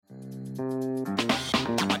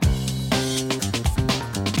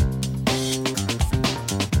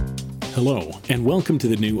Hello, and welcome to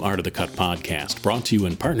the new Art of the Cut podcast, brought to you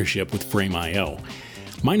in partnership with Frame.io.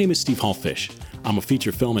 My name is Steve Hallfish. I'm a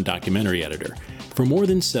feature film and documentary editor. For more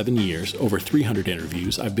than 7 years, over 300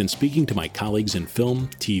 interviews, I've been speaking to my colleagues in film,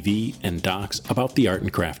 TV, and docs about the art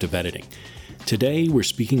and craft of editing. Today, we're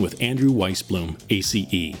speaking with Andrew Weisblum,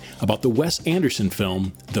 ACE, about the Wes Anderson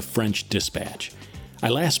film, The French Dispatch. I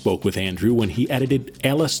last spoke with Andrew when he edited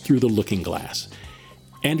Alice Through the Looking Glass.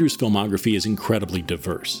 Andrew's filmography is incredibly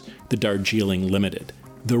diverse. The Darjeeling Limited,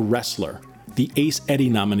 The Wrestler, the Ace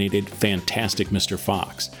Eddie-nominated Fantastic Mr.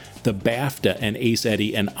 Fox, the BAFTA and Ace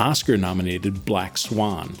Eddie and Oscar-nominated Black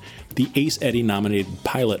Swan, the Ace Eddie-nominated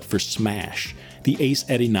pilot for Smash, the Ace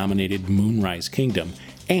Eddie-nominated Moonrise Kingdom,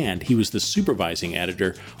 and he was the supervising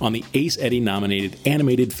editor on the Ace Eddie-nominated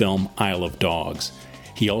animated film Isle of Dogs.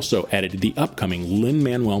 He also edited the upcoming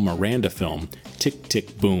Lin-Manuel Miranda film Tick,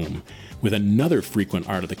 Tick, Boom, with another frequent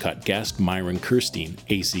Art of the Cut guest, Myron Kirstein,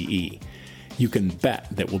 ACE. You can bet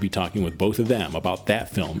that we'll be talking with both of them about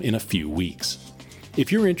that film in a few weeks.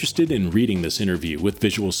 If you're interested in reading this interview with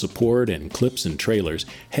visual support and clips and trailers,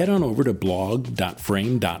 head on over to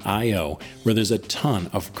blog.frame.io, where there's a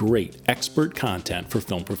ton of great expert content for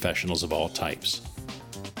film professionals of all types.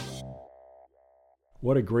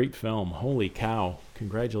 What a great film. Holy cow.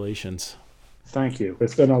 Congratulations. Thank you.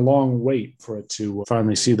 It's been a long wait for it to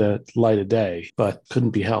finally see the light of day, but couldn't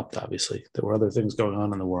be helped, obviously. There were other things going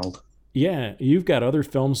on in the world. Yeah, you've got other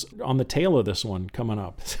films on the tail of this one coming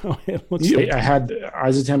up. So it looks I had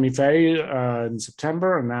Isa Tammy Faye in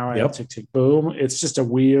September, and now I have Tick, Tick, Boom. It's just a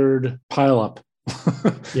weird pileup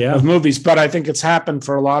of movies, but I think it's happened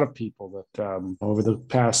for a lot of people that over the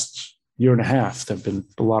past year and a half, there have been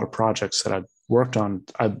a lot of projects that I've worked on.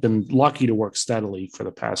 I've been lucky to work steadily for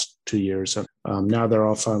the past 2 years, and now they're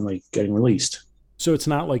all finally getting released. So it's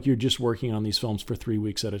not like you're just working on these films for 3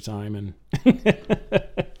 weeks at a time and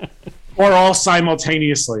or all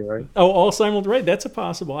simultaneously, right? Oh, all simultaneously, right? That's a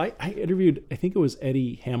possible. I interviewed, I think it was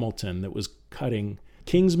Eddie Hamilton that was cutting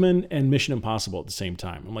Kingsman and Mission Impossible at the same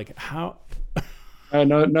time. I'm like, how?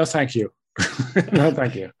 No, thank you. No,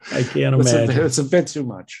 thank you. I can't imagine. It's a bit too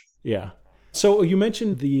much. Yeah. So you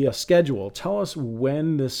mentioned the schedule. Tell us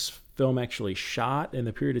when this film actually shot and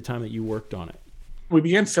the period of time that you worked on it. We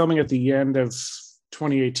began filming at the end of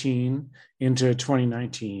 2018 into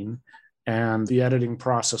 2019, and the editing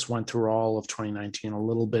process went through all of 2019, a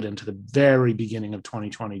little bit into the very beginning of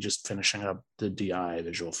 2020, just finishing up the DI,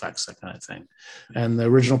 visual effects, that kind of thing. And the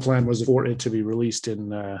original plan was for it to be released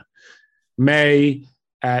in May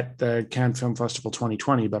at the Cannes Film Festival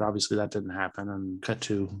 2020, but obviously that didn't happen, and cut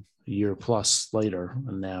to a year plus later,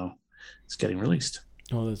 and now it's getting released.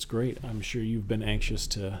 Oh, that's great. I'm sure you've been anxious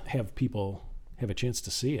to have people have a chance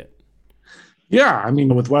to see it. Yeah, I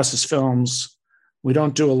mean, with Wes's films, we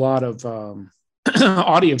don't do a lot of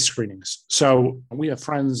audience screenings. So we have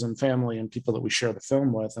friends and family and people that we share the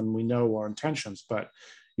film with, and we know our intentions, but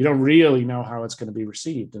you don't really know how it's going to be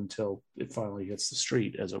received until it finally hits the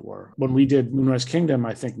street, as it were. When we did Moonrise Kingdom,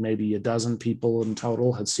 I think maybe a dozen people in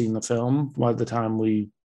total had seen the film by the time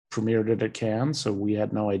we premiered it at Cannes, so we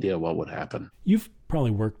had no idea what would happen. You've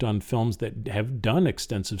probably worked on films that have done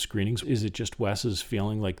extensive screenings. Is it just Wes's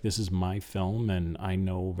feeling like this is my film and I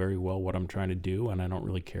know very well what I'm trying to do and I don't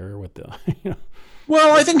really care what the...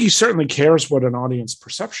 Well, I think he certainly cares what an audience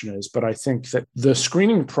perception is, but I think that the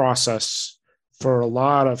screening process for a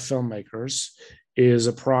lot of filmmakers is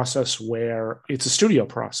a process where it's a studio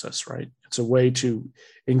process, right? It's a way to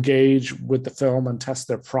engage with the film and test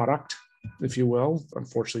their product, if you will.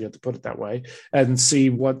 Unfortunately, you have to put it that way, and see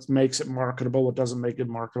what makes it marketable, what doesn't make it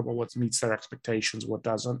marketable, what meets their expectations, what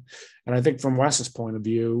doesn't. And I think from Wes's point of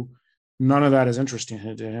view, none of that is interesting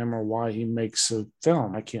to him or why he makes a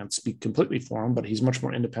film. I can't speak completely for him, but he's much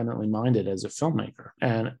more independently minded as a filmmaker.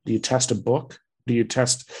 And do you test a book? Do you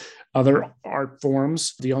test other art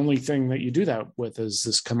forms? The only thing that you do that with is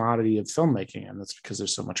this commodity of filmmaking, and that's because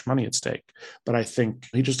there's so much money at stake. But I think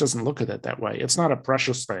he just doesn't look at it that way. It's not a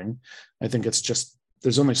precious thing. I think it's just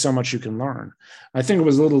there's only so much you can learn. I think it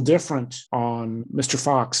was a little different on Mr.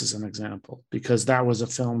 Fox as an example, because that was a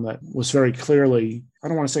film that was very clearly, I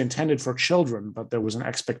don't want to say intended for children, but there was an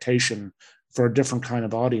expectation for a different kind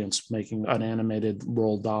of audience making an animated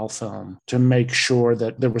Roald Dahl film to make sure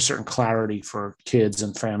that there was certain clarity for kids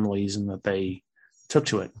and families and that they took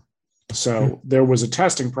to it. So there was a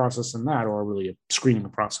testing process in that, or really a screening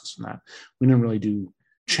process in that. We didn't really do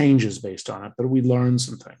changes based on it, but we learned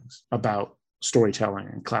some things about storytelling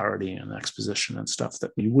and clarity and exposition and stuff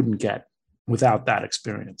that you wouldn't get without that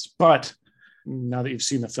experience. But now that you've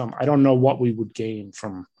seen the film, I don't know what we would gain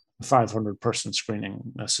from 500-person screening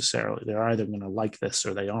necessarily. They're either going to like this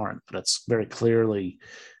or they aren't, but it's very clearly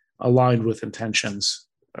aligned with intentions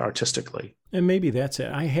artistically. And maybe that's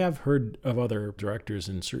it. I have heard of other directors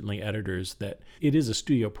and certainly editors that it is a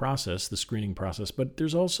studio process, the screening process, but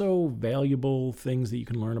there's also valuable things that you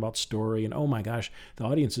can learn about story. And oh my gosh, the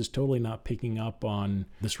audience is totally not picking up on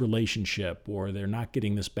this relationship, or they're not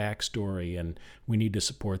getting this backstory, and we need to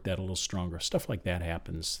support that a little stronger. Stuff like that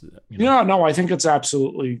happens. Yeah, no, I think it's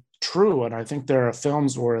absolutely true. And I think there are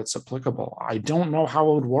films where it's applicable. I don't know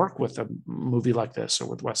how it would work with a movie like this or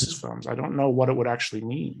with Wes's films. I don't know what it would actually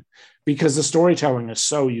mean, because the storytelling is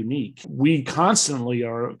so unique. We constantly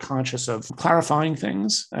are conscious of clarifying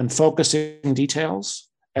things and focusing details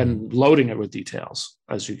and loading it with details,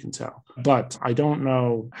 as you can tell. But I don't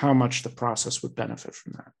know how much the process would benefit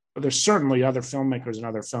from that. But there's certainly other filmmakers and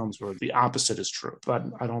other films where the opposite is true, but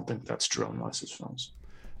I don't think that's true in Wes's films.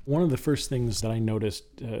 One of the first things that I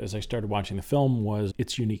noticed as I started watching the film was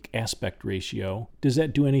its unique aspect ratio. Does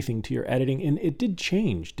that do anything to your editing? And it did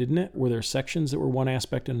change, didn't it? Were there sections that were one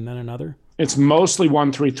aspect and then another? It's mostly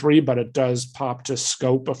 1:3:3, but it does pop to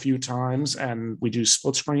scope a few times, and we do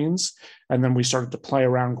split screens. And then we started to play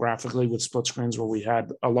around graphically with split screens where we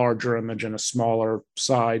had a larger image and a smaller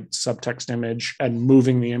side subtext image and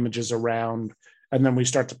moving the images around. And then we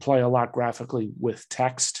start to play a lot graphically with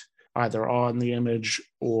text, either on the image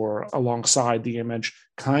or alongside the image,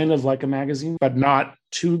 kind of like a magazine, but not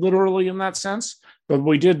too literally in that sense. But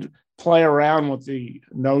we did play around with the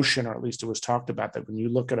notion, or at least it was talked about, that when you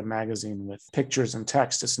look at a magazine with pictures and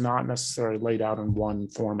text, it's not necessarily laid out in one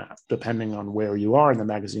format. Depending on where you are in the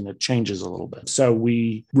magazine, it changes a little bit. So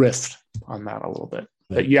we riffed on that a little bit.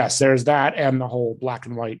 But yes, there's that and the whole black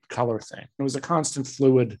and white color thing. It was a constant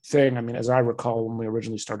fluid thing. I mean, as I recall, when we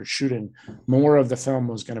originally started shooting, more of the film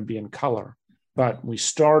was going to be in color. But we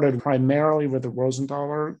started primarily with the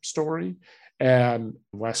Rosenthaler story. And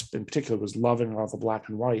Wes in particular was loving all the black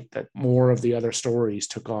and white, that more of the other stories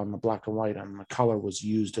took on the black and white, and the color was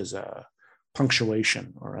used as a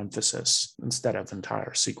punctuation or emphasis instead of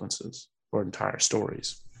entire sequences or entire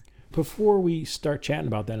stories. Before we start chatting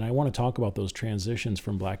about that, and I want to talk about those transitions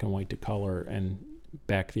from black and white to color and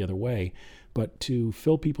back the other way, but to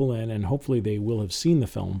fill people in, and hopefully they will have seen the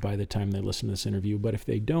film by the time they listen to this interview, but if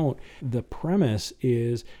they don't, the premise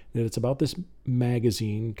is that it's about this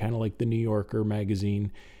magazine, kind of like the New Yorker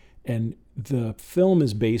magazine, and the film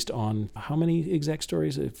is based on how many exact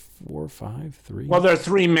stories? 4, 5, 3? Well, there are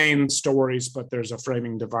 3 main stories, but there's a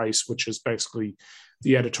framing device, which is basically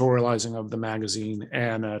the editorializing of the magazine,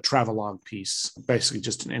 and a travelogue piece, basically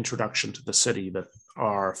just an introduction to the city that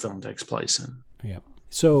our film takes place in. Yeah.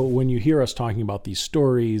 So when you hear us talking about these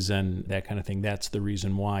stories and that kind of thing, that's the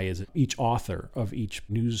reason why, is each author of each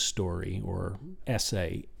news story or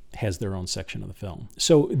essay has their own section of the film.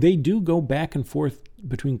 So they do go back and forth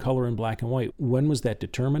between color and black and white. When was that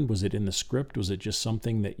determined? Was it in the script? Was it just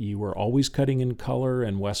something that you were always cutting in color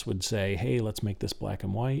and Wes would say, hey, let's make this black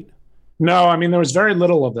and white? No, I mean, there was very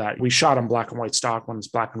little of that. We shot in black and white stock when it's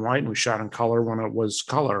black and white, and we shot in color when it was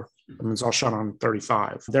color. I mean, it's all shot on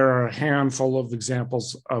 35. There are a handful of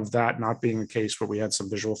examples of that not being the case, where we had some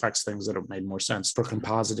visual effects things that have made more sense for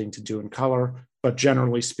compositing to do in color. But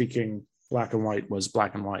generally speaking, black and white was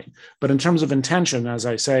black and white. But in terms of intention, as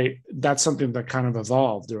I say, that's something that kind of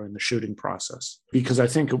evolved during the shooting process, because I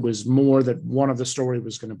think it was more that one of the story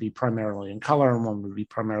was going to be primarily in color and one would be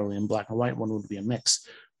primarily in black and white, one would be a mix.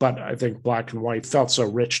 But I think black and white felt so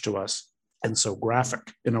rich to us and so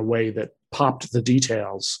graphic in a way that popped the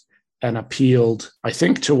details and appealed, I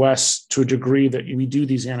think, to us to a degree that we do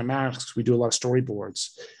these animatics, we do a lot of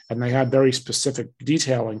storyboards, and they had very specific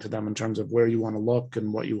detailing to them in terms of where you want to look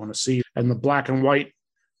and what you want to see. And the black and white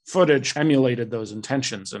footage emulated those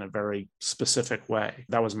intentions in a very specific way.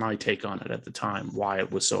 That was my take on it at the time, why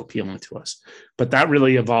it was so appealing to us. But that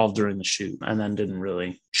really evolved during the shoot and then didn't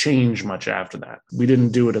really change much after that. We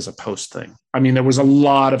didn't do it as a post thing. I mean, there was a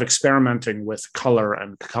lot of experimenting with color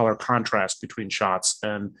and color contrast between shots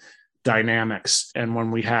and dynamics. And when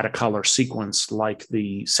we had a color sequence like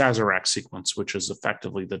the Sazerac sequence, which is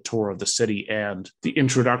effectively the tour of the city and the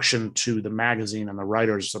introduction to the magazine and the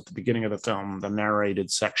writers at the beginning of the film, the narrated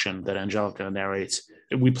section that Angelica narrates,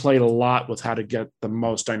 we played a lot with how to get the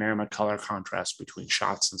most dynamic color contrast between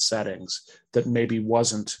shots and settings that maybe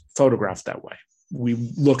wasn't photographed that way. We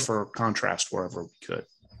looked for contrast wherever we could.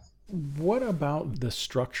 What about the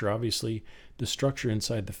structure? Obviously, the structure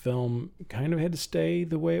inside the film kind of had to stay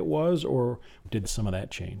the way it was, or did some of that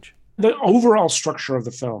change? The overall structure of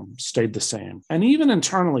the film stayed the same. And even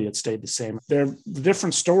internally, it stayed the same. The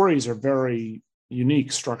different stories are very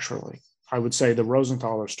unique structurally. I would say the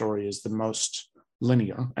Rosenthaler story is the most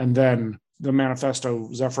linear. And then the Manifesto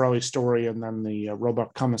Zeffirelli story and then the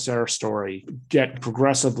Robot Commissaire story get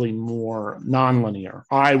progressively more nonlinear.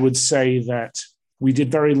 I would say that we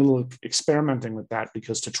did very little experimenting with that,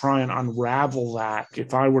 because to try and unravel that,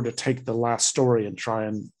 if I were to take the last story and try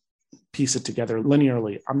and piece it together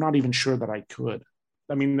linearly, I'm not even sure that I could.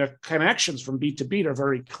 I mean, the connections from beat to beat are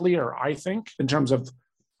very clear, I think, in terms of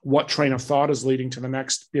what train of thought is leading to the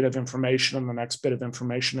next bit of information and the next bit of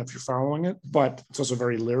information if you're following it. But it's also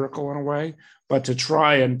very lyrical in a way. But to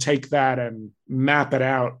try and take that and map it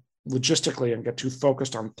out logistically and get too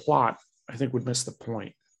focused on plot, I think would miss the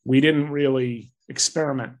point. We didn't really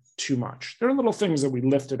experiment too much. There are little things that we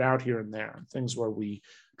lifted out here and there, things where we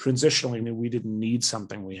transitionally knew we didn't need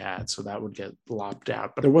something we had, so that would get lopped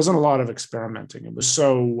out. But there wasn't a lot of experimenting. It was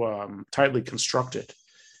so tightly constructed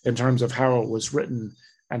in terms of how it was written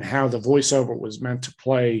and how the voiceover was meant to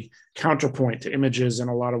play counterpoint to images in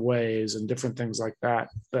a lot of ways and different things like that,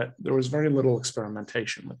 that there was very little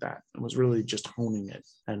experimentation with that. It was really just honing it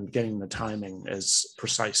and getting the timing as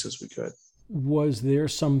precise as we could. Was there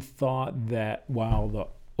some thought that while the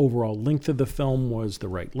overall length of the film was the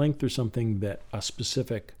right length or something, that a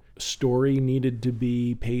specific story needed to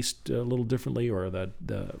be paced a little differently, or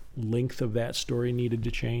the length of that story needed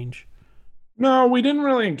to change? No, we didn't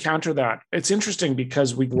really encounter that. It's interesting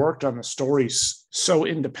because we worked on the stories so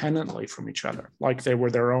independently from each other, like they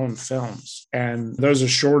were their own films. And those are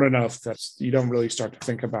short enough that you don't really start to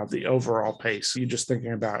think about the overall pace. You're just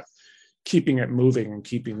thinking about keeping it moving and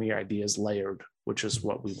keeping the ideas layered, which is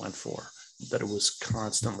what we went for, that it was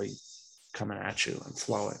constantly coming at you and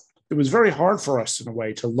flowing. It was very hard for us in a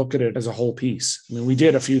way to look at it as a whole piece. I mean, we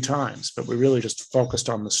did a few times, but we really just focused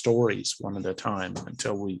on the stories one at a time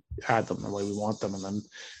until we had them the way we want them, and then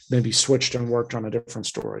maybe switched and worked on a different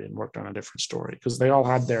story and worked on a different story, because they all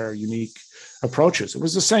had their unique approaches. It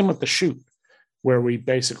was the same with The Shoot, where we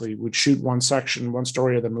basically would shoot one section, one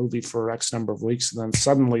story of the movie for X number of weeks. And then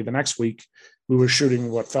suddenly the next week we were shooting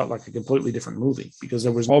what felt like a completely different movie, because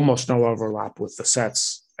there was almost no overlap with the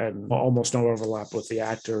sets and almost no overlap with the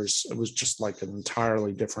actors. It was just like an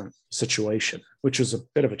entirely different situation, which was a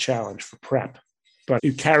bit of a challenge for prep, but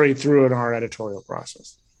it carried through in our editorial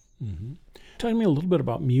process. Mm-hmm. Tell me a little bit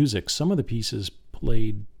about music. Some of the pieces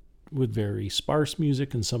played with very sparse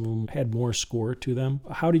music and some of them had more score to them.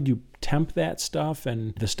 How did you temp that stuff?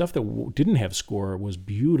 And the stuff that didn't have score was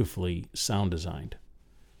beautifully sound designed.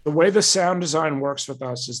 The way the sound design works with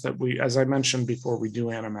us is that we, as I mentioned before, we do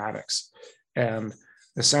animatics, and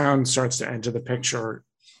the sound starts to enter the picture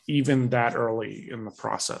even that early in the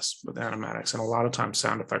process with animatics. And a lot of times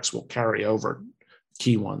sound effects will carry over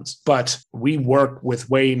key ones. But we work with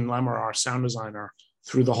Wayne Lemmer, our sound designer,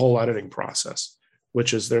 through the whole editing process,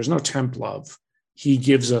 which is there's no temp love. He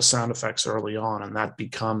gives us sound effects early on, and that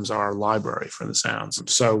becomes our library for the sounds.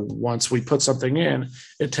 So once we put something in,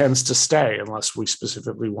 it tends to stay unless we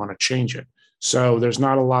specifically want to change it. So there's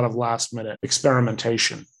not a lot of last minute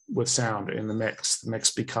experimentation with sound in the mix. The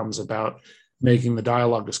mix becomes about making the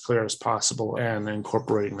dialogue as clear as possible and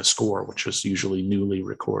incorporating the score, which is usually newly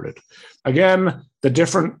recorded. Again, the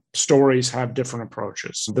different stories have different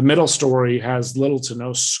approaches. The middle story has little to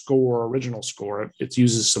no score, original score. It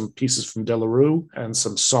uses some pieces from De La Rue and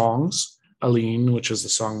some songs. Aline, which is the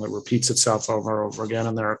song that repeats itself over and over again.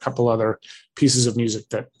 And there are a couple other pieces of music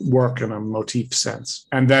that work in a motif sense.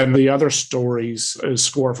 And then the other stories is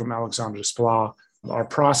score from Alexandre Desplat. Our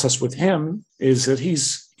process with him is that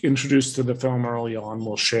he's introduced to the film early on.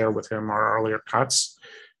 We'll share with him our earlier cuts.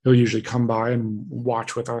 He'll usually come by and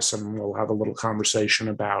watch with us, and we'll have a little conversation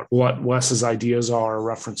about what Wes's ideas are,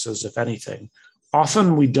 references, if anything.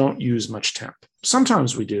 Often we don't use much temp.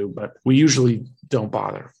 Sometimes we do, but we usually don't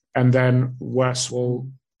bother. And then Wes will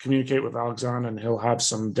communicate with Alexandre, and he'll have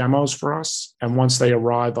some demos for us. And once they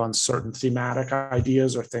arrive on certain thematic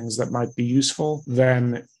ideas or things that might be useful,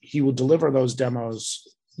 then he will deliver those demos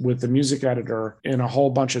with the music editor in a whole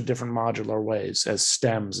bunch of different modular ways as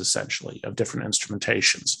stems, essentially, of different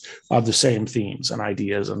instrumentations of the same themes and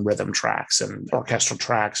ideas and rhythm tracks and orchestral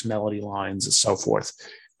tracks, melody lines, and so forth.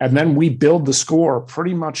 And then we build the score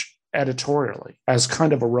pretty much editorially as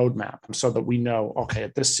kind of a roadmap, so that we know, okay,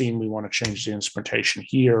 at this scene, we want to change the instrumentation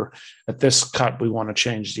here. At this cut, we want to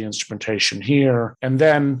change the instrumentation here. And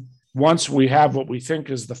then once we have what we think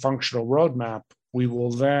is the functional roadmap, we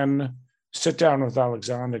will then sit down with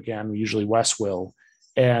Alexandre again, usually Wes will,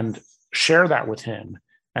 and share that with him.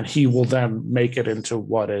 And he will then make it into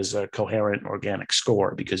what is a coherent organic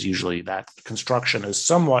score, because usually that construction is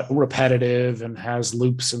somewhat repetitive and has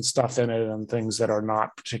loops and stuff in it and things that are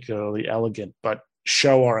not particularly elegant, but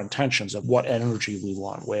show our intentions of what energy we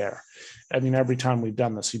want where. I mean, every time we've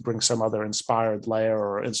done this, he brings some other inspired layer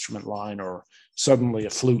or instrument line, or suddenly a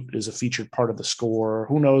flute is a featured part of the score.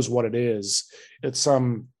 Who knows what it is? It's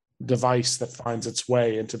some device that finds its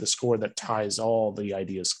way into the score that ties all the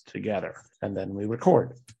ideas together. And then we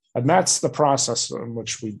record. And that's the process in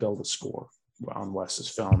which we build a score on Wes's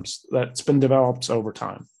films that's been developed over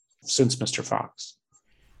time since Mr. Fox.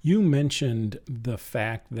 You mentioned the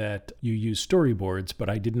fact that you use storyboards, but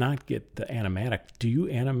I did not get the animatic. Do you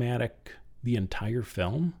animatic the entire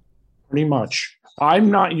film? Pretty much.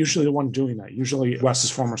 I'm not usually the one doing that. Usually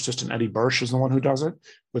Wes's former assistant, Eddie Bursch, is the one who does it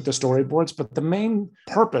with the storyboards. But the main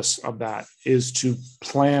purpose of that is to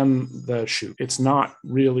plan the shoot. It's not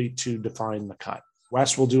really to define the cut.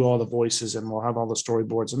 Wes will do all the voices and we'll have all the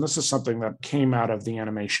storyboards. And this is something that came out of the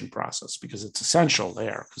animation process because it's essential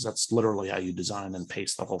there, because that's literally how you design and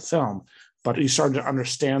pace the whole film. But you start to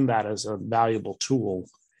understand that as a valuable tool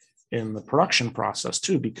in the production process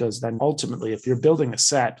too, because then ultimately, if you're building a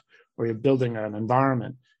set or you're building an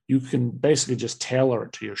environment, you can basically just tailor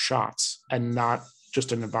it to your shots and not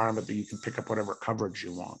just an environment that you can pick up whatever coverage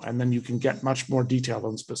you want. And then you can get much more detailed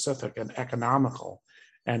and specific and economical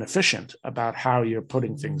and efficient about how you're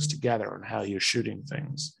putting things together and how you're shooting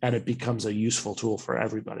things. And it becomes a useful tool for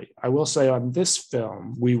everybody. I will say on this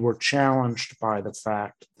film, we were challenged by the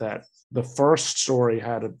fact that the first story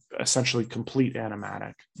had a essentially complete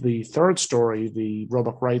animatic. The third story, the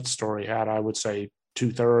Roebuck Wright story, had, I would say,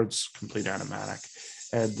 2/3 complete animatic.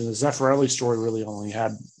 And the Zeffirelli story really only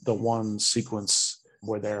had the one sequence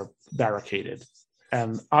where they're barricaded.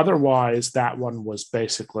 And otherwise, that one was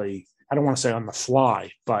basically, I don't want to say on the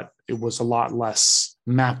fly, but it was a lot less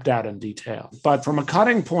mapped out in detail. But from a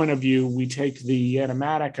cutting point of view, we take the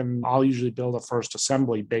animatic and I'll usually build a first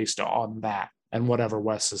assembly based on that and whatever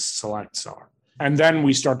Wes's selects are. And then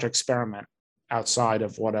we start to experiment outside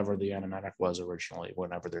of whatever the animatic was originally,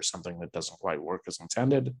 whenever there's something that doesn't quite work as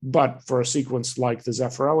intended. But for a sequence like the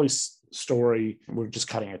Zeffirelli story, we're just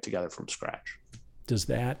cutting it together from scratch. Does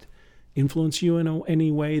that influence you in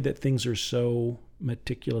any way that things are so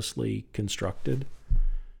meticulously constructed?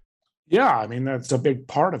 Yeah, I mean, that's a big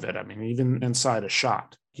part of it. I mean, even inside a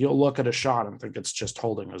shot, you'll look at a shot and think it's just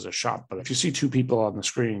holding as a shot. But if you see two people on the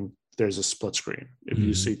screen, there's a split screen. If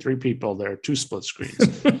you see three people, there are two split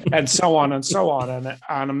screens, and so on and so on. And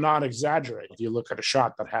I'm not exaggerating. If you look at a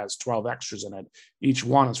shot that has 12 extras in it, each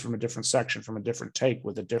one is from a different section, from a different take,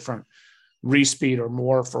 with a different respeed or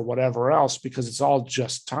more for whatever else, because it's all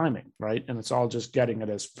just timing, right? And it's all just getting it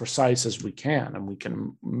as precise as we can, and we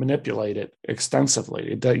can manipulate it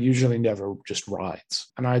extensively. It usually never just rides.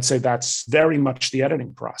 And I'd say that's very much the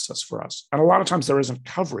editing process for us. And a lot of times there isn't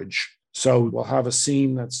coverage. So we'll have a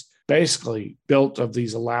scene that's basically built of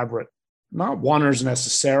these elaborate, not oneers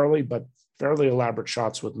necessarily, but fairly elaborate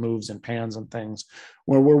shots with moves and pans and things,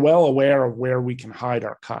 where we're well aware of where we can hide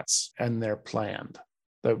our cuts, and they're planned.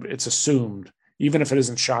 It's assumed, even if it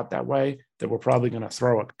isn't shot that way, that we're probably going to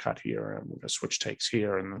throw a cut here and we're going to switch takes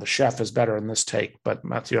here. And the chef is better in this take, but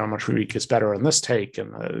Mathieu Amotric is better in this take.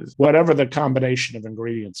 And whatever the combination of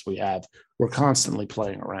ingredients we have, we're constantly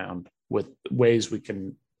playing around with ways we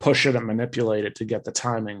can push it and manipulate it to get the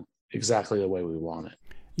timing exactly the way we want it.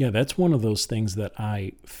 Yeah, that's one of those things that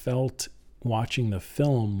I felt watching the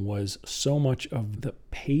film, was so much of the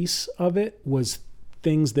pace of it was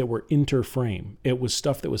things that were interframe. It was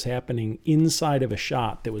stuff that was happening inside of a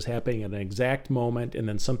shot that was happening at an exact moment, and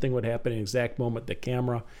then something would happen at an exact moment, the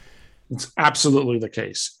camera. It's absolutely the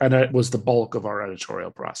case. And it was the bulk of our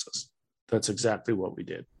editorial process. That's exactly what we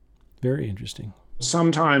did. Very interesting.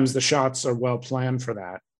 Sometimes the shots are well planned for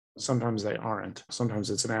that. Sometimes they aren't. Sometimes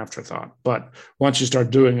it's an afterthought. But once you start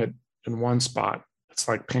doing it in one spot, it's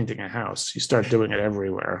like painting a house. You start doing it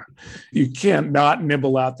everywhere. You can't not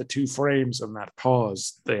nibble out the 2 frames and that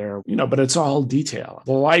pause there, but it's all detail.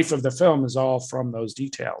 The life of the film is all from those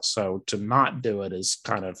details. So to not do it is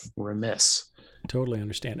kind of remiss. Totally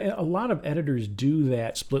understand. A lot of editors do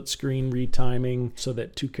that split screen retiming so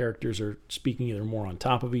that 2 characters are speaking either more on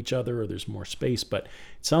top of each other or there's more space, but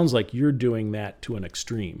it sounds like you're doing that to an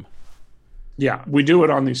extreme. Yeah, we do it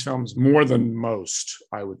on these films more than most,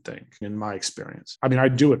 I would think, in my experience. I mean, I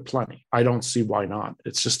do it plenty. I don't see why not.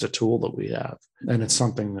 It's just a tool that we have, and it's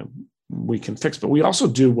something that we can fix. But we also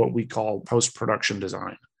do what we call post-production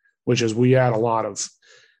design, which is we add a lot of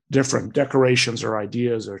different decorations or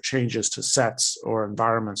ideas or changes to sets or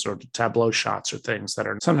environments or tableau shots or things that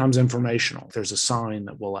are sometimes informational. There's a sign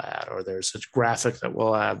that we'll add, or there's a graphic that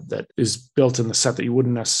we'll add that is built in the set that you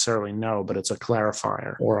wouldn't necessarily know, but it's a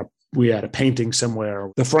clarifier, or a we had a painting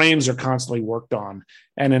somewhere. The frames are constantly worked on.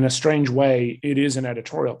 And in a strange way, it is an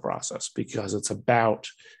editorial process because it's about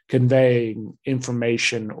conveying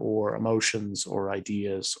information or emotions or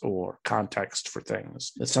ideas or context for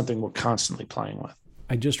things. It's something we're constantly playing with.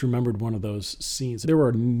 I just remembered one of those scenes. There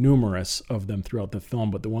were numerous of them throughout the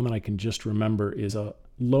film, but the one that I can just remember is a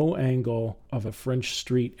low angle of a French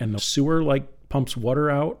street and the sewer pumps water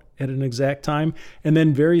out at an exact time. And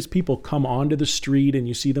then various people come onto the street and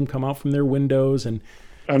you see them come out from their windows and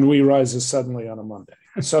We rises suddenly on a Monday.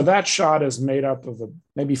 So that shot is made up of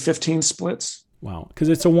maybe 15 splits. Wow. Because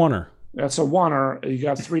it's a oneer. That's a oneer. You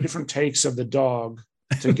got 3 different takes of the dog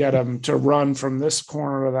to get him to run from this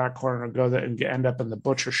corner to that corner and go there and end up in the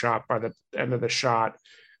butcher shop by the end of the shot.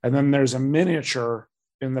 And then there's a miniature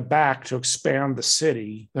in the back to expand the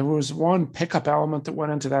city. There was one pickup element that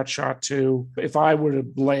went into that shot too. If I were to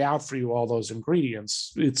lay out for you all those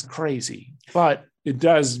ingredients, it's crazy, but it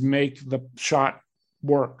does make the shot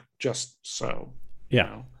work just so. Yeah. You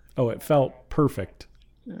know? Oh, it felt perfect.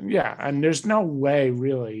 Yeah. And there's no way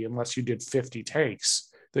really, unless you did 50 takes,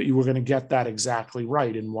 that you were going to get that exactly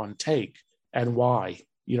right in one take. And why?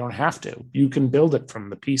 You don't have to. You can build it from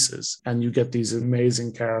the pieces and you get these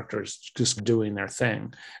amazing characters just doing their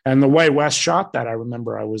thing. And the way Wes shot that, I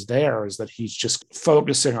remember I was there, is that he's just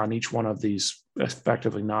focusing on each one of these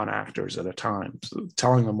effectively non-actors at a time,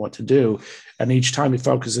 telling them what to do. And each time he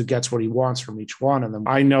focuses, gets what he wants from each one. And then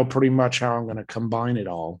I know pretty much how I'm going to combine it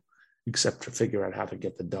all, except to figure out how to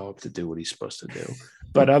get the dog to do what he's supposed to do.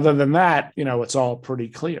 But other than that, it's all pretty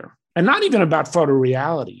clear. And not even about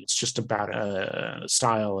photoreality. It's just about a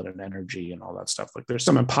style and an energy and all that stuff. Like there's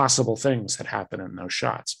some impossible things that happen in those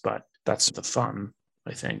shots, but that's the fun,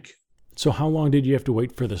 I think. So how long did you have to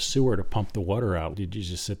wait for the sewer to pump the water out? Did you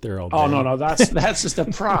just sit there all day? Oh, no, that's just a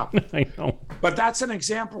prop. I know. But that's an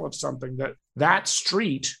example of something that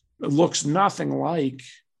street looks nothing like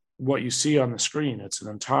what you see on the screen. It's an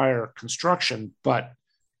entire construction, but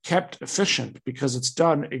kept efficient because it's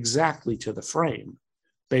done exactly to the frame,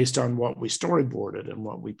 based on what we storyboarded and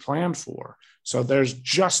what we planned for. So there's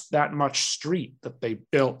just that much street that they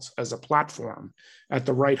built as a platform at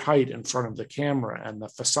the right height in front of the camera, and the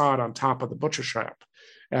facade on top of the butcher shop.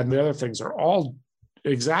 And the other things are all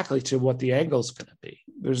exactly to what the angle is going to be.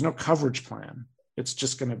 There's no coverage plan. It's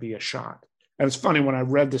just going to be a shot. And it's funny, when I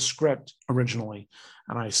read the script originally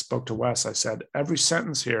and I spoke to Wes, I said, every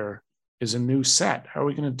sentence here is a new set. How are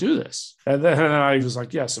we going to do this? And then I was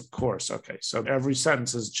like, yes, of course. Okay. So every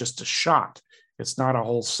sentence is just a shot. It's not a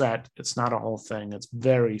whole set. It's not a whole thing. It's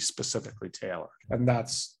very specifically tailored. And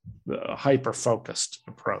that's the hyper-focused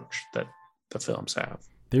approach that the films have.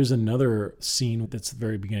 There's another scene that's the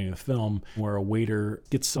very beginning of the film where a waiter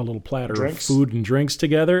gets a little platter of food and drinks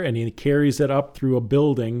together and he carries it up through a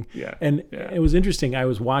building. Yeah. And it was interesting. I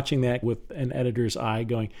was watching that with an editor's eye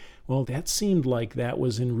going, well, that seemed like that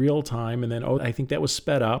was in real time. And then, I think that was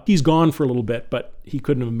sped up. He's gone for a little bit, but he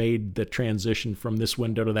couldn't have made the transition from this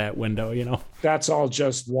window to that window, That's all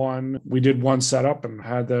just one. We did one setup and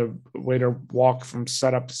had the waiter walk from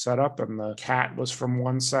setup to setup, and the cat was from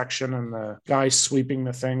one section and the guy sweeping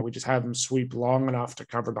the thing. We just had him sweep long enough to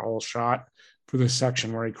cover the whole shot for the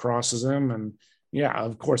section where he crosses him. And yeah,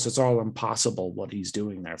 of course, it's all impossible what he's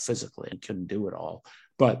doing there physically. He couldn't do it all.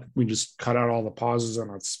 But we just cut out all the pauses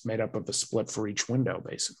and it's made up of a split for each window,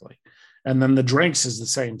 basically. And then the drinks is the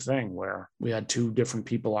same thing, where we had 2 different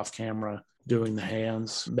people off camera doing the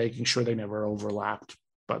hands, making sure they never overlapped,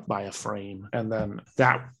 but by a frame. And then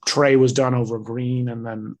that tray was done over green, and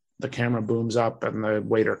then the camera booms up and the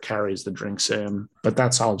waiter carries the drinks in. But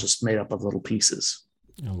that's all just made up of little pieces.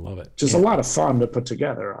 I love it. Just a lot of fun to put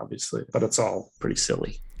together, obviously, but it's all pretty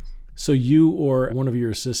silly. So you or one of your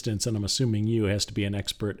assistants, and I'm assuming you, has to be an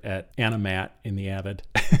expert at Animat in the Avid.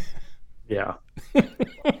 Yeah.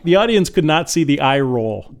 The audience could not see the eye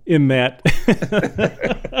roll in that.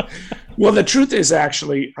 Well, the truth is,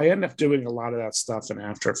 actually, I end up doing a lot of that stuff in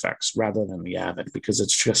After Effects rather than the Avid, because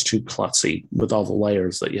it's just too klutzy with all the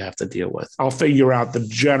layers that you have to deal with. I'll figure out the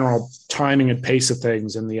general timing and pace of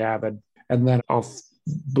things in the Avid, and then I'll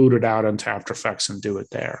boot it out into After Effects and do it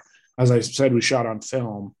there. As I said, we shot on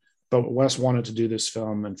film, but Wes wanted to do this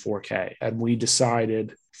film in 4K. And we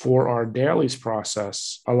decided for our dailies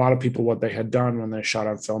process, a lot of people, what they had done when they shot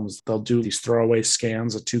on films, they'll do these throwaway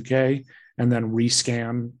scans of 2K and then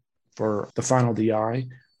rescan for the final DI.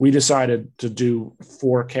 We decided to do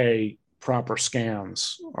 4K proper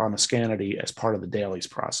scans on a Scanity as part of the dailies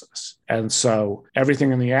process. And so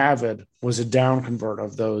everything in the Avid was a down convert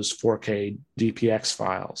of those 4K DPX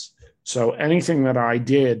files. So anything that I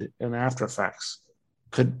did in After Effects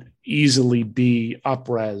could easily be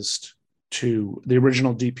up-resed to the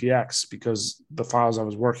original DPX because the files I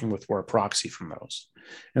was working with were a proxy from those.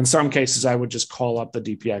 In some cases, I would just call up the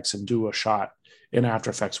DPX and do a shot in After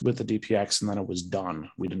Effects with the DPX, and then it was done.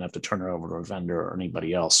 We didn't have to turn it over to a vendor or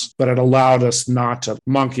anybody else. But it allowed us not to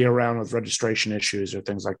monkey around with registration issues or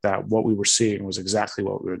things like that. What we were seeing was exactly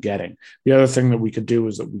what we were getting. The other thing that we could do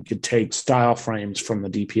is that we could take style frames from the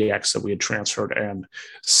DPX that we had transferred and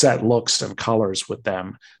set looks and colors with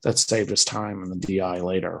them. That saved us time in the DI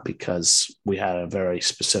later because we had a very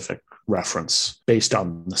specific reference based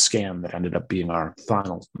on the scan that ended up being our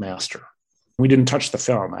final master. We didn't touch the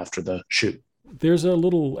film after the shoot. There's a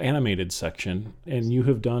little animated section, and you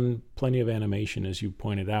have done plenty of animation, as you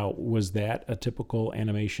pointed out. Was that a typical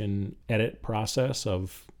animation edit process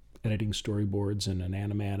of editing storyboards in an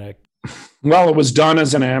animatic? Well, it was done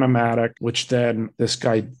as an animatic, which then this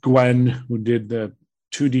guy, Gwen, who did the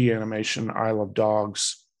 2D animation, Isle of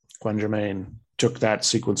Dogs, Gwen Germain, took that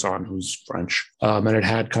sequence on, who's French. And it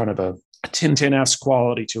had kind of a Tintin-esque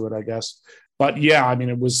quality to it, I guess. But yeah, I mean,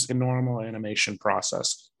 it was a normal animation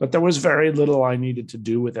process, but there was very little I needed to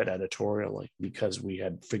do with it editorially because we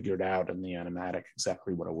had figured out in the animatic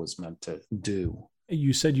exactly what it was meant to do.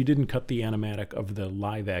 You said you didn't cut the animatic of the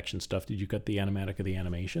live action stuff. Did you cut the animatic of the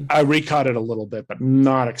animation? I recut it a little bit, but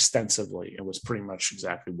not extensively. It was pretty much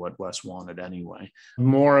exactly what Wes wanted anyway.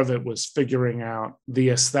 More of it was figuring out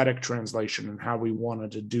the aesthetic translation and how we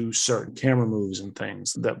wanted to do certain camera moves and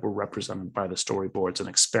things that were represented by the storyboards and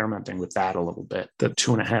experimenting with that a little bit. The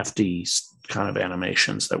 2.5D kind of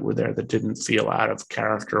animations that were there that didn't feel out of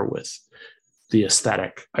character with the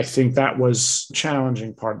aesthetic. I think that was a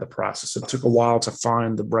challenging part of the process. It took a while to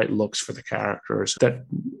find the right looks for the characters, that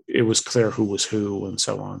it was clear who was who and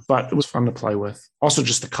so on. But it was fun to play with. Also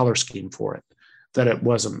just the color scheme for it, that it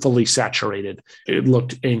wasn't fully saturated. It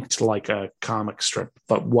looked inked like a comic strip,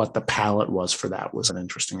 but what the palette was for that was an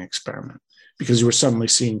interesting experiment because you were suddenly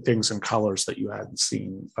seeing things in colors that you hadn't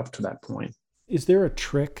seen up to that point. Is there a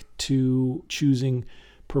trick to choosing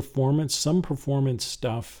performance? Some performance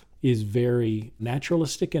stuff is very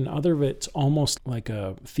naturalistic, and other of it's almost like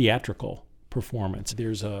a theatrical performance.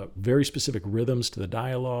 There's a very specific rhythms to the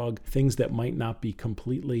dialogue, things that might not be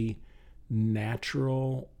completely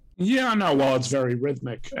natural. Yeah, no, well, it's very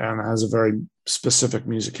rhythmic and has a very specific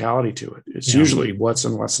musicality to it. It's usually what's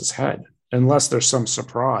in Wes's head, unless there's some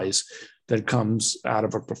surprise that comes out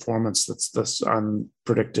of a performance that's this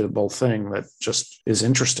unpredictable thing that just is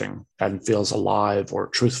interesting and feels alive or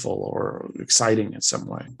truthful or exciting in some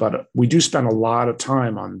way. But we do spend a lot of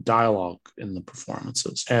time on dialogue in the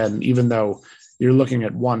performances. And even though you're looking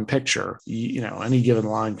at one picture, you know, any given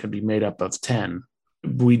line can be made up of 10.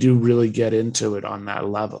 We do really get into it on that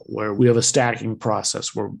level where we have a stacking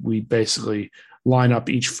process where we basically line up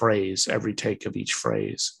each phrase, every take of each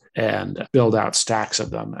phrase, and build out stacks of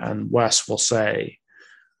them. And Wes will say,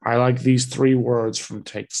 I like these 3 words from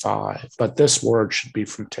take 5, but this word should be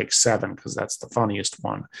from take 7 because that's the funniest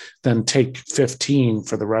one. Then take 15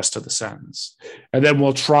 for the rest of the sentence. And then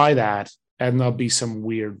we'll try that, and there'll be some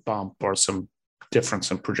weird bump or some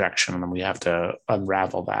difference in projection, and then we have to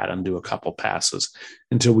unravel that and do a couple passes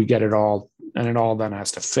until we get it all, and it all then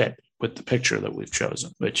has to fit with the picture that we've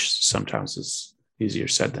chosen, which sometimes is easier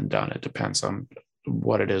said than done. It depends on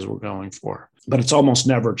what it is we're going for. But it's almost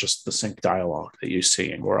never just the sync dialogue that you're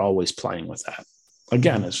seeing. We're always playing with that.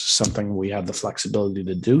 Again, it's something we have the flexibility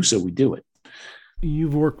to do, so we do it.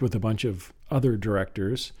 You've worked with a bunch of other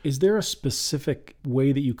directors. Is there a specific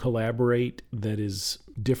way that you collaborate that is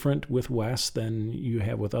different with Wes than you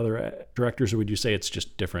have with other directors, or would you say it's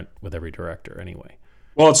just different with every director anyway?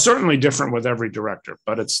 Well, it's certainly different with every director,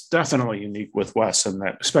 but it's definitely unique with Wes in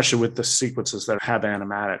that, especially with the sequences that have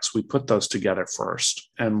animatics, we put those together first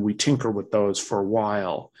and we tinker with those for a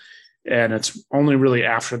while. And it's only really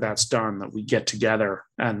after that's done that we get together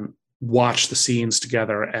and watch the scenes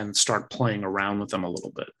together and start playing around with them a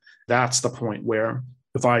little bit. That's the point where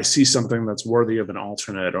if I see something that's worthy of an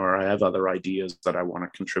alternate, or I have other ideas that I want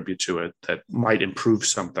to contribute to it that might improve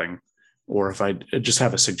something, or if I just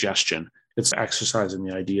have a suggestion, it's exercising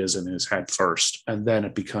the ideas in his head first, and then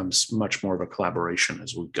it becomes much more of a collaboration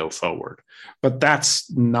as we go forward. But that's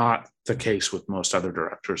not the case with most other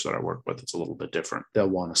directors that I work with. It's a little bit different. They'll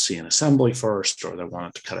want to see an assembly first, or they'll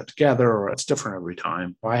want to cut it together, or it's different every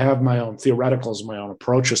time. I have my own theoreticals, my own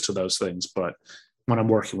approaches to those things, but when I'm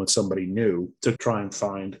working with somebody new, to try and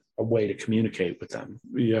find a way to communicate with them,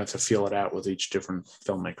 you have to feel it out with each different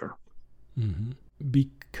filmmaker. Mm-hmm.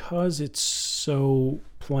 Because it's so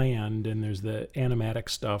planned and there's the animatic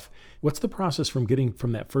stuff, what's the process from getting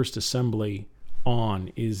from that first assembly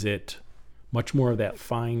on? Is it much more of that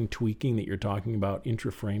fine tweaking that you're talking about,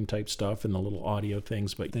 intra-frame type stuff and the little audio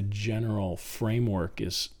things, but the general framework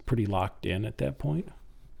is pretty locked in at that point?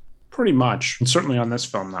 Pretty much. And certainly on this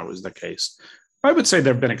film, that was the case. I would say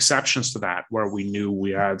there have been exceptions to that where we knew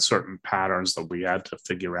we had certain patterns that we had to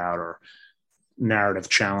figure out, or narrative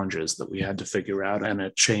challenges that we had to figure out, and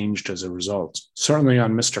it changed as a result. Certainly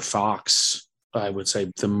on Mr. Fox, I would say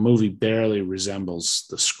the movie barely resembles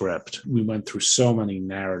the script. We went through so many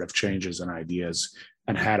narrative changes and ideas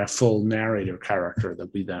and had a full narrator character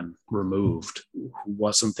that we then removed, who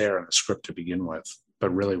wasn't there in the script to begin with,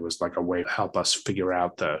 but really was like a way to help us figure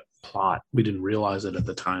out the plot. We didn't realize it at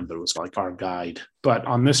the time, but it was like our guide. But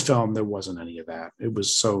on this film, there wasn't any of that. It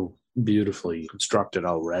was so beautifully constructed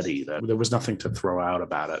already that there was nothing to throw out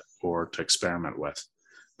about it or to experiment with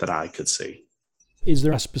that I could see. Is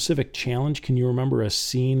there a specific challenge? Can you remember a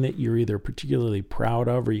scene that you're either particularly proud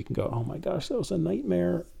of, or you can go, oh my gosh, that was a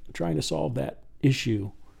nightmare trying to solve that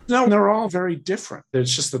issue? No, they're all very different.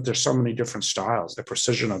 It's just that there's so many different styles. The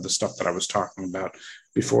precision of the stuff that I was talking about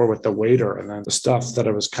before with the waiter, and then the stuff that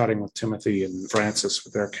I was cutting with Timothy and Francis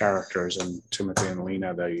with their characters, and Timothy and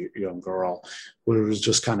Lena, the young girl, where it was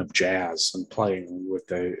just kind of jazz and playing with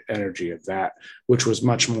the energy of that, which was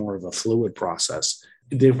much more of a fluid process.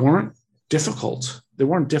 They weren't difficult. There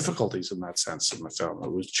weren't difficulties in that sense in the film.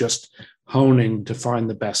 It was just honing to find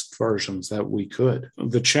the best versions that we could.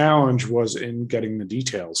 The challenge was in getting the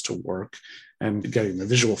details to work and getting the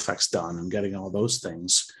visual effects done and getting all those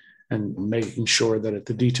things and making sure that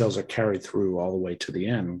the details are carried through all the way to the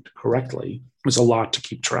end correctly. There's a lot to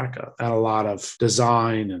keep track of, and a lot of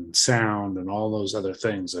design and sound and all those other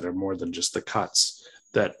things that are more than just the cuts,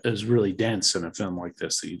 that is really dense in a film like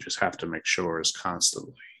this that you just have to make sure is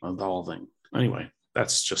constantly evolving. Anyway,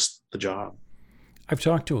 that's just the job. I've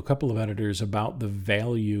talked to a couple of editors about the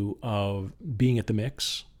value of being at the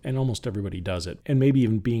mix, and almost everybody does it, and maybe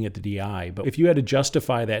even being at the DI. But if you had to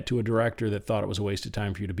justify that to a director that thought it was a waste of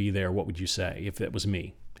time for you to be there, what would you say if that was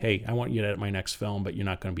me? Hey, I want you to edit my next film, but you're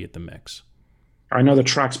not going to be at the mix. I know the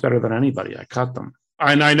tracks better than anybody. I cut them.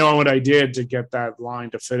 And I know what I did to get that line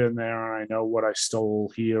to fit in there. And I know what I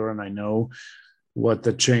stole here. And I know what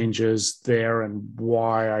the change is there and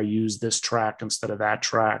why I use this track instead of that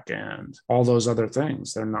track and all those other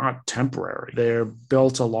things. They're not temporary. They're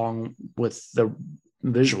built along with the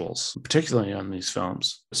visuals, particularly on these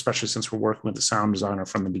films, especially since we're working with the sound designer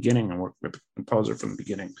from the beginning and working with the composer from the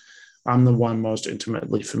beginning. I'm the one most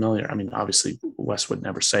intimately familiar. I mean, obviously, Wes would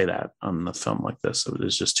never say that on the film like this. So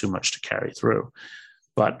there's just too much to carry through.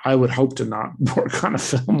 But I would hope to not work on a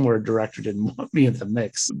film where a director didn't want me in the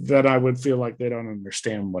mix, that I would feel like they don't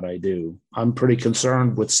understand what I do. I'm pretty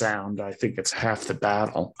concerned with sound. I think it's half the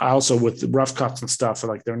battle. I also, with the rough cuts and stuff,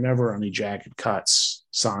 like there are never any jagged cuts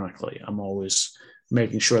sonically. I'm always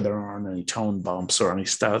making sure there aren't any tone bumps or any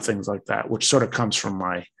stuff, things like that, which sort of comes from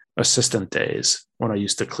my assistant days when I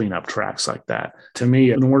used to clean up tracks like that. To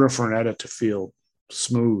me, in order for an edit to feel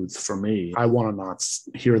smooth for me, I want to not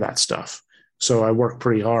hear that stuff. So I work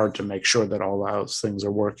pretty hard to make sure that all those things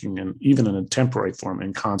are working, and even in a temporary form,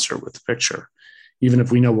 in concert with the picture. Even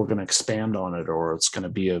if we know we're going to expand on it or it's going to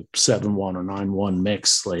be a 7-1 or 9-1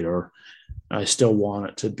 mix later, I still want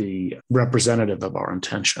it to be representative of our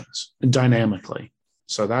intentions dynamically.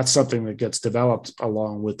 So that's something that gets developed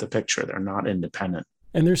along with the picture. They're not independent.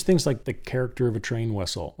 And there's things like the character of a train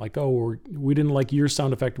whistle. Like, oh, we didn't like your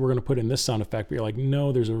sound effect, we're going to put in this sound effect. But you're like,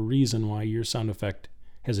 no, there's a reason why your sound effect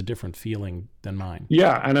has a different feeling than mine.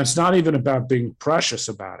 Yeah, and it's not even about being precious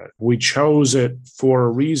about it. We chose it for a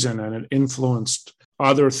reason, and it influenced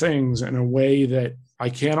other things in a way that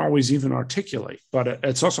I can't always even articulate. But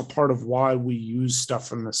it's also part of why we use stuff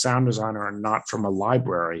from the sound designer and not from a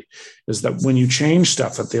library, is that when you change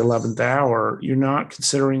stuff at the 11th hour, you're not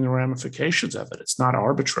considering the ramifications of it. It's not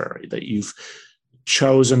arbitrary that you've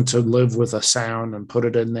chosen to live with a sound and put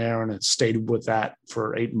it in there, and it's stayed with that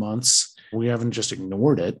for 8 months. We haven't just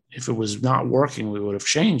ignored it. If it was not working, we would have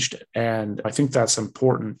changed it. And I think that's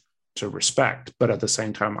important to respect. But at the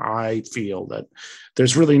same time, I feel that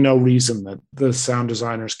there's really no reason that the sound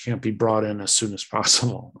designers can't be brought in as soon as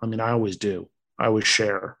possible. I mean, I always do. I always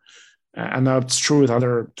share. And that's true with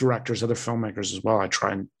other directors, other filmmakers as well. I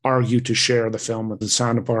try and argue to share the film with the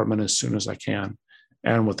sound department as soon as I can,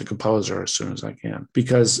 and with the composer as soon as I can,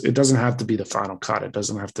 because it doesn't have to be the final cut. It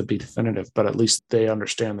doesn't have to be definitive, but at least they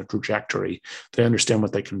understand the trajectory. They understand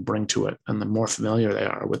what they can bring to it. And the more familiar they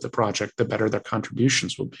are with the project, the better their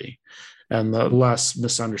contributions will be. And the less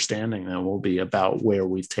misunderstanding there will be about where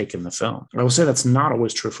we've taken the film. I will say that's not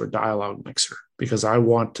always true for a dialogue mixer, because I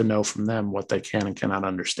want to know from them what they can and cannot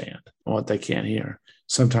understand and what they can't hear.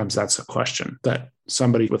 Sometimes that's a question that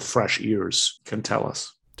somebody with fresh ears can tell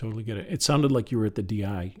us. Totally get it. It sounded like you were at the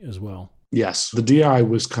DI as well. Yes, the DI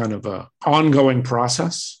was kind of an ongoing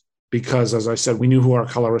process because, as I said, we knew who our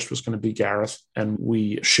colorist was going to be, Gareth, and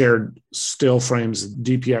we shared still frames,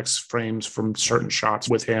 DPX frames from certain shots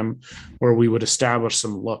with him where we would establish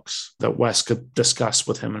some looks that Wes could discuss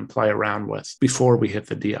with him and play around with before we hit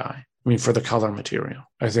the DI. For the color material,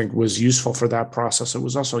 I think was useful for that process. It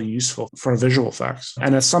was also useful for visual effects.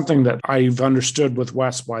 And it's something that I've understood with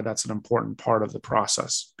Wes, why that's an important part of the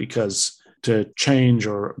process, because to change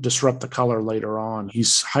or disrupt the color later on,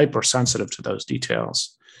 he's hypersensitive to those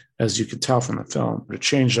details, as you could tell from the film. To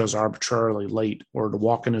change those arbitrarily late or to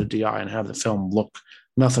walk into a DI and have the film look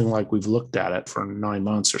nothing like we've looked at it for 9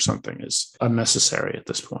 months or something is unnecessary at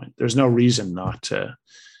this point. There's no reason not to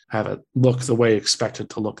have it look the way expected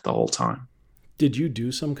to look the whole time. Did you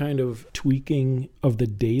do some kind of tweaking of the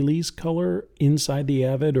dailies color inside the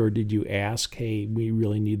Avid, or did you ask, hey, we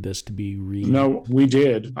really need this to be No, we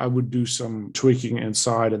did. I would do some tweaking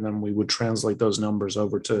inside, and then we would translate those numbers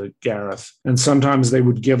over to Gareth. And sometimes they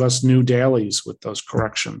would give us new dailies with those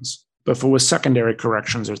corrections. But if it was secondary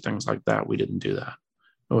corrections or things like that, we didn't do that.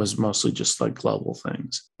 It was mostly just like global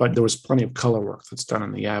things. But there was plenty of color work that's done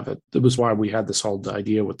in the Avid. That was why we had this whole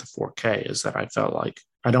idea with the 4K, is that I felt like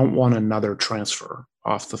I don't want another transfer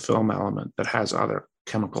off the film element that has other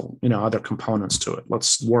chemical, other components to it.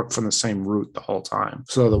 Let's work from the same root the whole time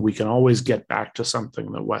so that we can always get back to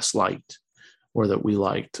something that Wes liked or that we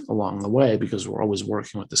liked along the way, because we're always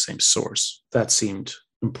working with the same source. That seemed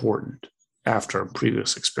important after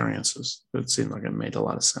previous experiences. It seemed like it made a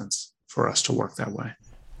lot of sense for us to work that way.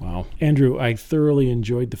 Wow. Andrew, I thoroughly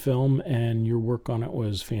enjoyed the film, and your work on it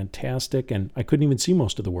was fantastic, and I couldn't even see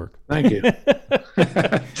most of the work. Thank you.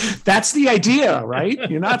 That's the idea, right?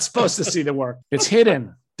 You're not supposed to see the work. It's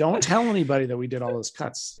hidden. Don't tell anybody that we did all those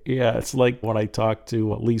cuts. Yeah, it's like when I talked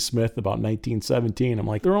to Lee Smith about 1917. I'm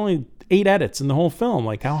like, there are only 8 edits in the whole film.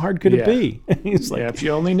 Like, how hard could it be? He's like, if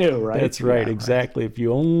you only knew, right? That's right, exactly. Right. If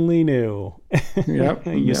you only knew. Yep.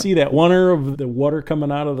 You see that wonder of the water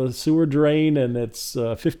coming out of the sewer drain, and it's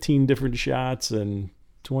 15 different shots and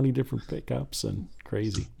 20 different pickups, and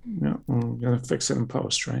crazy. Yeah, we're going to fix it in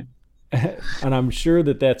post, right? And I'm sure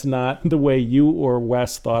that that's not the way you or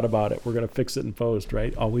Wes thought about it. We're going to fix it in post,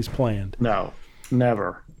 right? Always planned. No,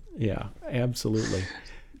 never. Yeah, absolutely.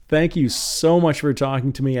 Thank you so much for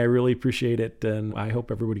talking to me. I really appreciate it. And I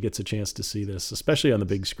hope everybody gets a chance to see this, especially on the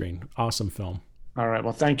big screen. Awesome film. All right.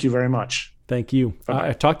 Well, thank you very much. Thank you.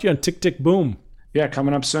 I talked to you on Tick, Tick, Boom. Yeah,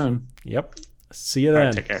 coming up soon. Yep. See you then. All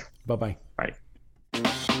right, take care. Bye-bye. Bye.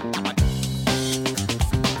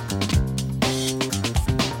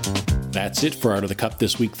 That's it for Art of the Cut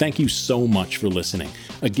this week. Thank you so much for listening.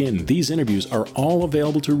 Again, these interviews are all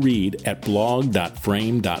available to read at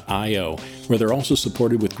blog.frame.io, where they're also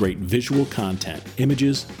supported with great visual content,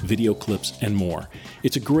 images, video clips, and more.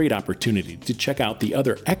 It's a great opportunity to check out the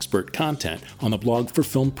other expert content on the blog for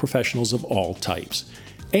film professionals of all types.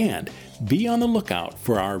 And be on the lookout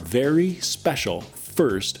for our very special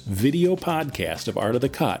first video podcast of Art of the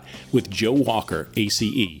Cut with Joe Walker,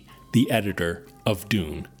 ACE, the editor of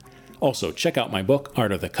Dune. Also, check out my book,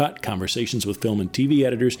 Art of the Cut, Conversations with Film and TV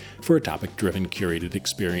Editors, for a topic-driven curated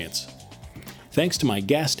experience. Thanks to my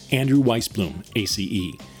guest, Andrew Weisblum,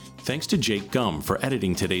 ACE. Thanks to Jake Gum for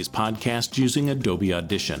editing today's podcast using Adobe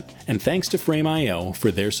Audition. And thanks to Frame.io for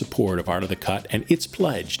their support of Art of the Cut and its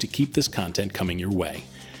pledge to keep this content coming your way.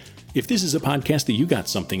 If this is a podcast that you got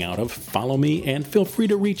something out of, follow me and feel free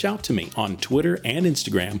to reach out to me on Twitter and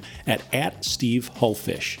Instagram at Steve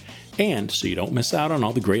Hullfish. And so you don't miss out on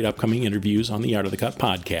all the great upcoming interviews on the Art of the Cut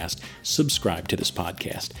podcast, subscribe to this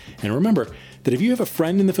podcast. And remember that if you have a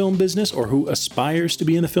friend in the film business or who aspires to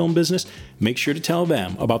be in the film business, make sure to tell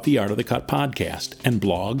them about the Art of the Cut podcast and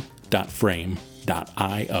blog.frame.io.